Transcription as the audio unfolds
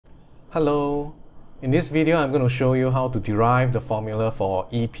Hello! In this video, I'm going to show you how to derive the formula for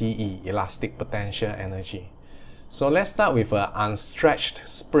EPE, elastic potential energy. So let's start with an unstretched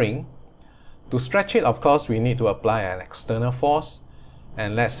spring. To stretch it, of course, we need to apply an external force.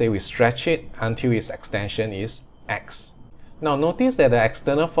 And let's say we stretch it until its extension is x. Now notice that the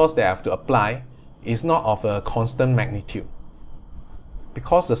external force that I have to apply is not of a constant magnitude.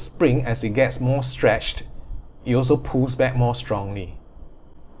 Because the spring, as it gets more stretched, it also pulls back more strongly.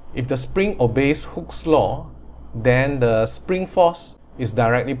 If the spring obeys Hooke's law, then the spring force is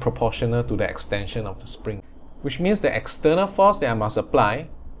directly proportional to the extension of the spring, which means the external force that I must apply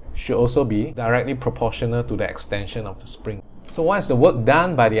should also be directly proportional to the extension of the spring. So what is the work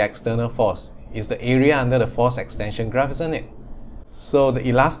done by the external force? It's the area under the force extension graph, isn't it? So the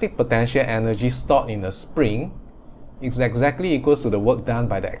elastic potential energy stored in the spring is exactly equals to the work done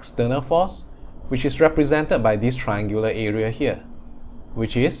by the external force, which is represented by this triangular area here,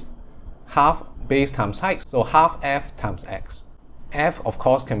 which is half base times height, so half F times x. F, of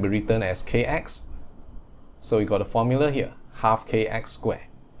course, can be written as kx. So you got the formula here, half kx squared.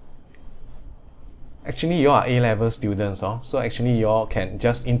 Actually, you are A-level students, so actually you all can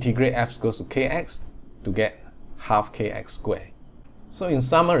just integrate f equals to kx to get half kx squared. So in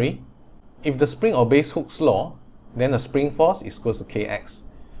summary, if the spring obeys Hooke's law, then the spring force is equals to kx,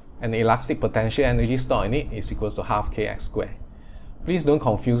 and the elastic potential energy stored in it is equals to half kx squared. Please don't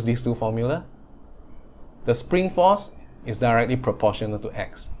confuse these two formulas. The spring force is directly proportional to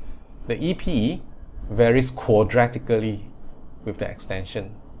x. The EPE varies quadratically with the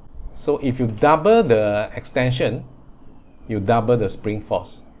extension. So if you double the extension, you double the spring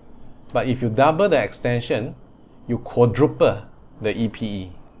force. But if you double the extension, you quadruple the EPE.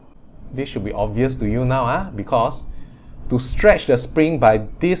 This should be obvious to you now, because to stretch the spring by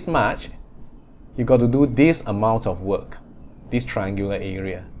this much, you got to do this amount of work, this triangular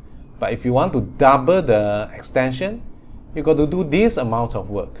area. But if you want to double the extension, you got to do this amount of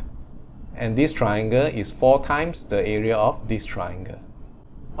work. And this triangle is 4 times the area of this triangle.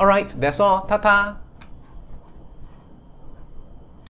 Alright, that's all. Ta-ta!